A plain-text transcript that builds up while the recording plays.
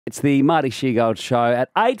It's the Marty Sheargold Show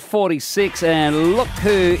at 8:46, and look who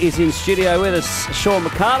is in studio with us, Shaun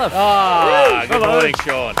Micallef. Good morning,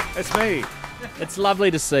 Shaun. It's me. It's lovely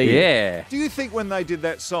to see you. Yeah. Do you think when they did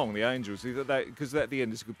that song, The Angels, because at the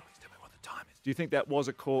end it's good, please tell me what the time is. Do you think that was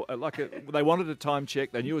a call, they wanted a time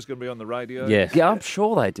check, they knew it was going to be on the radio? Yes. Yeah, I'm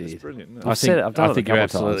sure they did. It's brilliant, isn't it? I've I think done you're it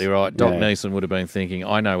a couple of absolutely times. right. Doc Yeah. Neeson would have been thinking,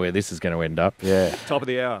 I know where this is going to end up. Yeah. Top of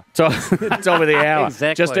the hour. Top of the hour.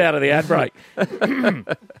 Exactly. Just out of the ad break.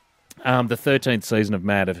 The 13th season of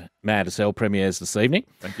Mad as Hell premieres this evening.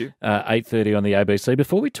 Thank you. 8:30 on the ABC.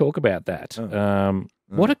 Before we talk about that,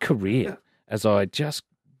 what a career, as I just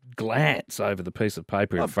glance over the piece of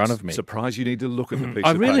paper in front of me. Surprised you need to look at the piece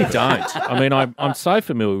I of really paper. don't. I mean, I'm so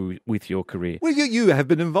familiar with your career. Well, you have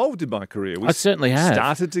been involved in my career. We I certainly have.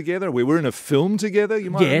 Started together. We were in a film together, you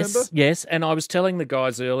might remember. Yes. And I was telling the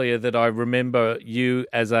guys earlier that I remember you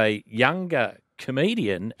as a younger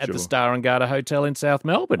comedian at the Star and Garter Hotel in South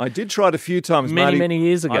Melbourne. I did try it a few times, Marty. many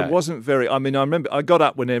years ago. I wasn't very... I remember I got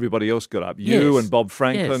up when everybody else got up. You Yes. and Bob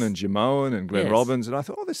Franklin Yes. and Jamoan and Glenn Yes. Robbins. And I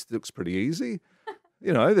thought, this looks pretty easy.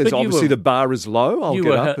 You know, there's But you obviously were- the bar is low. I'll you get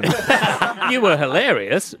were up. And, you were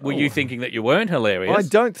hilarious. Were you thinking that you weren't hilarious? I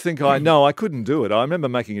don't think no, I couldn't do it. I remember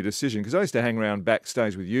making a decision because I used to hang around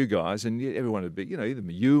backstage with you guys, and everyone would be, either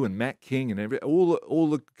you and Matt King and all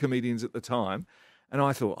the comedians at the time. And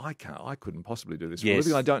I thought, I couldn't possibly do this for a Yes.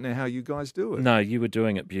 living. I don't know how you guys do it. No, you were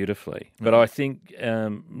doing it beautifully. But I think,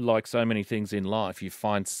 like so many things in life, you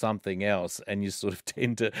find something else and you sort of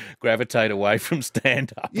tend to gravitate away from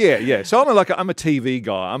stand-up. Yeah. So I'm a TV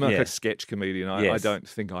guy. I'm like Yeah. a sketch comedian. I Yes. don't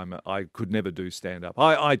think I could never do stand-up.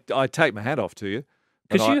 I take my hat off to you.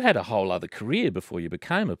 but Because you had a whole other career before you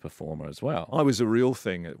became a performer as well. I was a real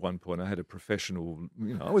thing at one point. I had a professional,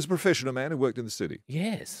 I was a professional man who worked in the city.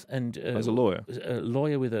 Yes, and I was a lawyer. A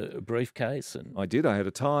lawyer with a briefcase, and I did. I had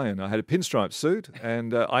a tie and I had a pinstripe suit.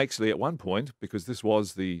 And I actually, at one point, because this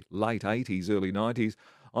was the late 80s, early 90s,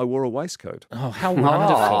 I wore a waistcoat. oh, how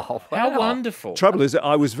wonderful! wow. How wonderful! Trouble is,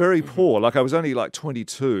 I was very poor. Like I was only like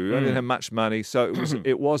 22. I didn't have much money, so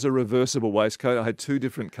it was a reversible waistcoat. I had two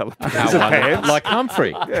different colour pairs How of wonderful! pants. Like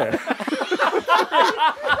Humphrey.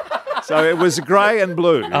 So it was grey and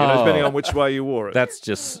blue, Oh. depending on which way you wore it. That's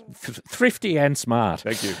just thrifty and smart.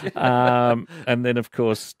 Thank you. And then, of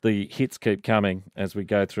course, the hits keep coming as we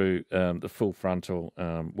go through the full frontal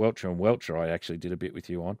Welcher and Welcher. I actually did a bit with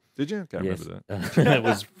you on. Did you? Can't Yes. remember that. That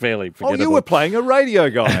was fairly Oh, forgettable. you were playing a radio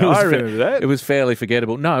guy. It was I remember that. It was fairly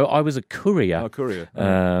forgettable. No, I was a courier, Oh, courier.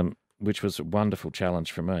 which was a wonderful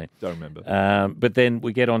challenge for me. Don't remember. But then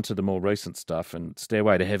we get on to the more recent stuff, and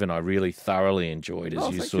Stairway to Heaven I really thoroughly enjoyed as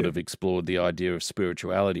you thank sort you. of explored the idea of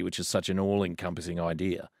spirituality, which is such an all-encompassing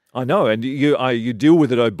idea. I know, and you deal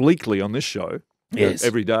with it obliquely on this show. Yes.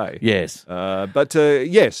 Every day. Yes. But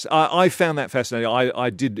yes, I found that fascinating. I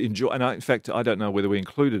did enjoy, and in fact, I don't know whether we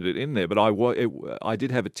included it in there, but I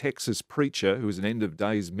did have a Texas preacher who was an end of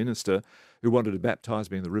days minister who wanted to baptize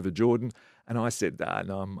me in the River Jordan, and I said,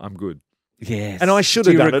 no, I'm good. Yes. And I should Do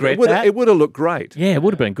have you done it. regret It would, that? it would have looked great. Yeah, it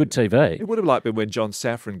would have been good TV. It would have been when John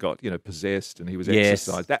Safran got possessed and he was Yes.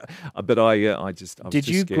 exorcised. But I was Did just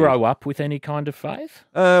you scared. grow up with any kind of faith?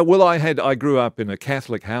 Well, I grew up in a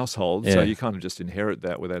Catholic household, so Yeah. you kind of just inherit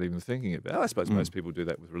that without even thinking about it. I suppose most people do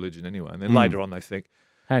that with religion anyway. And then Mm. later on they think,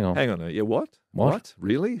 Hang on. hang on, yeah, what? What?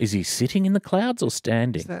 Really? Is he sitting in the clouds or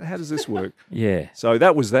standing? How does this work? Yeah. So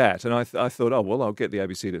that was that. And I thought, oh, well, I'll get the the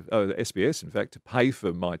SBS, in fact, to pay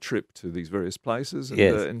for my trip to these various places and,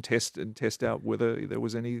 Yes. and test out whether there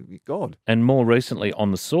was any God. And more recently,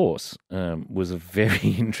 On the Source was a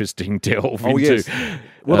very interesting delve Oh, into. yes.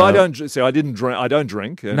 Well, I don't see. I didn't drink. I don't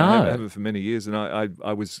drink. And No. I haven't for many years. And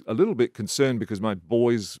I was a little bit concerned because my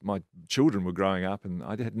children were growing up, and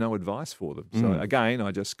I had no advice for them. So again,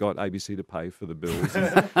 I just got ABC to pay for the bills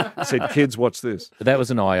and said, "Kids, watch this." That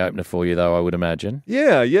was an eye opener for you, though, I would imagine.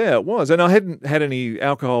 Yeah, it was. And I hadn't had any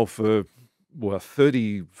alcohol for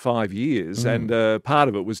 35 years, and part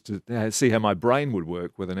of it was to see how my brain would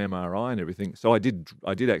work with an MRI and everything. So I did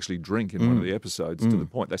actually drink in one of the episodes to the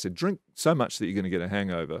point they said, drink so much that you're going to get a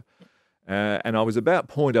hangover. And I was about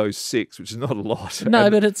 0.06, which is not a lot. No,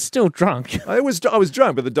 and but it's still drunk. I was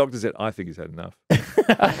drunk, but the doctor said, I think he's had enough.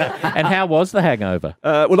 And how was the hangover?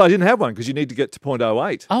 Well, I didn't have one because you need to get to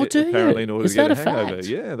 0.08. Oh, do you? Apparently, in order Is to get that a a hangover. fact?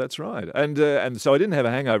 Yeah, that's right. And so I didn't have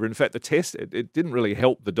a hangover. In fact, the test, it didn't really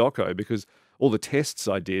help the doco because all the tests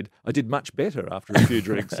I did much better after a few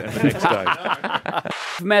drinks and the next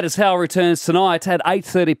day. Mad as Hell returns tonight at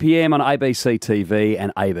 8:30 p.m. on ABC TV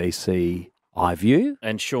and ABC iView.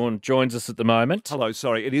 And Shaun joins us at the moment. Hello,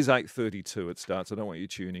 sorry, it is 8:32 it starts. I don't want you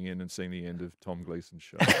tuning in and seeing the end of Tom Gleeson's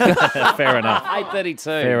show. Fair enough. 8:32.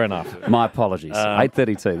 Fair enough. My apologies.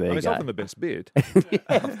 8:32. There you It's go. often the best bit.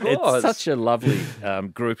 It's such a lovely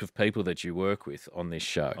group of people that you work with on this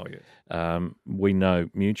show. Oh, yeah. We know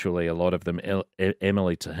mutually a lot of them.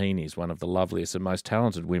 Emily Tahini is one of the loveliest and most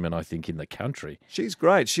talented women, I think, in the country. She's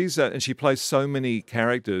great. And she plays so many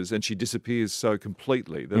characters, and she disappears so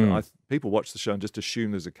completely that people watch the show and just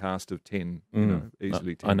assume there's a cast of 10,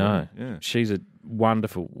 easily 10. I know. Yeah. She's a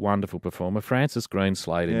wonderful, wonderful performer. Francis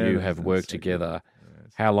Greenslade and you have worked together.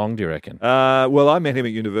 How long do you reckon? Well, I met him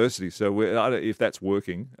at university, so I don't, if that's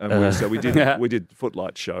working. So we did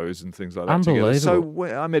footlight shows and things like that together. So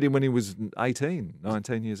I met him when he was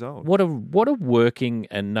 19 years old. What a working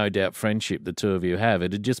and no doubt friendship the two of you have.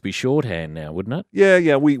 It'd just be shorthand now, wouldn't it?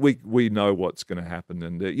 Yeah. We know what's going to happen,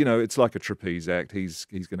 and it's like a trapeze act. He's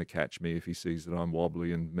going to catch me if he sees that I'm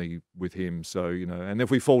wobbly, and me with him. So and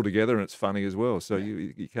if we fall together, and it's funny as well. So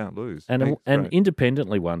you can't lose. And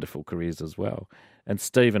independently wonderful careers as well. And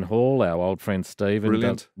Stephen Hall, our old friend Stephen,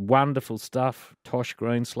 Brilliant. does wonderful stuff. Tosh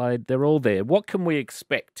Greenslade, they're all there. What can we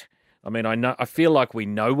expect? I mean, I feel like we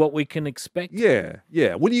know what we can expect. Yeah.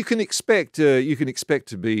 Well, you can expect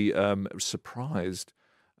to be surprised.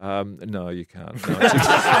 No, you can't. No,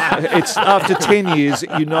 it's after 10 years,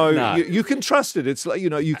 you can trust it. It's like,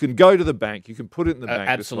 you can go to the bank, you can put it in the bank.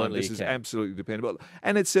 Absolutely, this is absolutely dependable,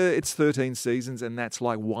 and it's 13 seasons, and that's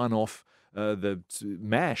like one off the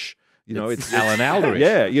MASH. It's Alan Aldrich.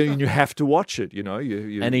 Yeah, you have to watch it. And are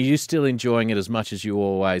you still enjoying it as much as you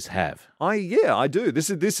always have? I do. This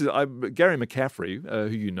is Gary McCaffrey,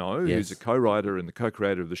 who who's a co-writer and the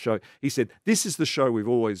co-creator of the show. He said this is the show we've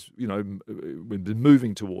always we've been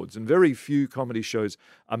moving towards, and very few comedy shows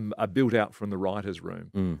are built out from the writers'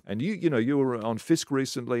 room. And you were on Fisk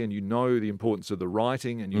recently, and the importance of the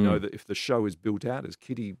writing, and that if the show is built out, as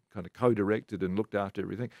Kitty kind of co-directed and looked after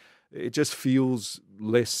everything, it just feels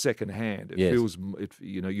less secondhand. It feels,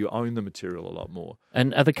 you own the material a lot more.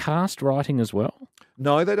 And are the cast writing as well?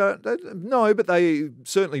 No, they don't. No, but they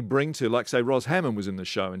certainly bring to, like, say, Ros Hammond was in the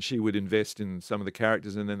show, and she would invest in some of the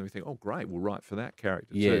characters, and then we think, oh, great, we'll write for that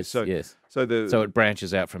character too. So it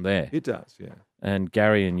branches out from there. It does, yeah. And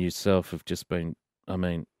Gary and yourself have just been. I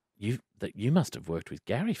mean, you must have worked with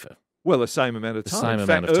Gary for the same amount of time. In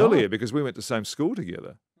fact, earlier, because we went to the same school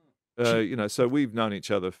together. So we've known each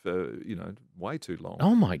other for, way too long.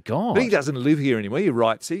 Oh, my God. But he doesn't live here anymore. He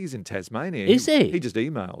writes. He's in Tasmania. Is he? He just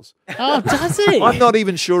emails. Oh, does he? I'm not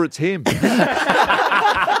even sure it's him.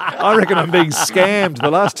 I reckon I'm being scammed.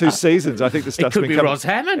 The last 2 seasons, I think the stuff's been coming. It could be Ros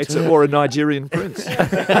Hammond. Or a Nigerian prince.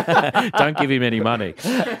 Don't give him any money.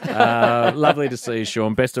 Lovely to see you,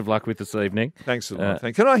 Shaun. Best of luck with this evening. Thanks a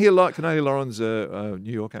lot. Can I hear Lauren's New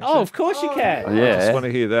York accent? Oh, of course you can. Yeah. I just want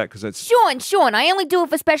to hear that because it's... Sean, I only do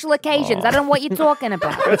it for special occasions. I don't know what you're talking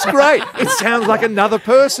about. That's great. It sounds like another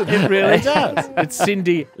person. It really does. It's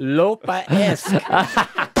Cyndi Lauper-esque.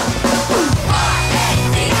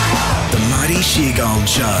 The Marty Sheargold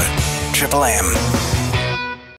Show. Triple M.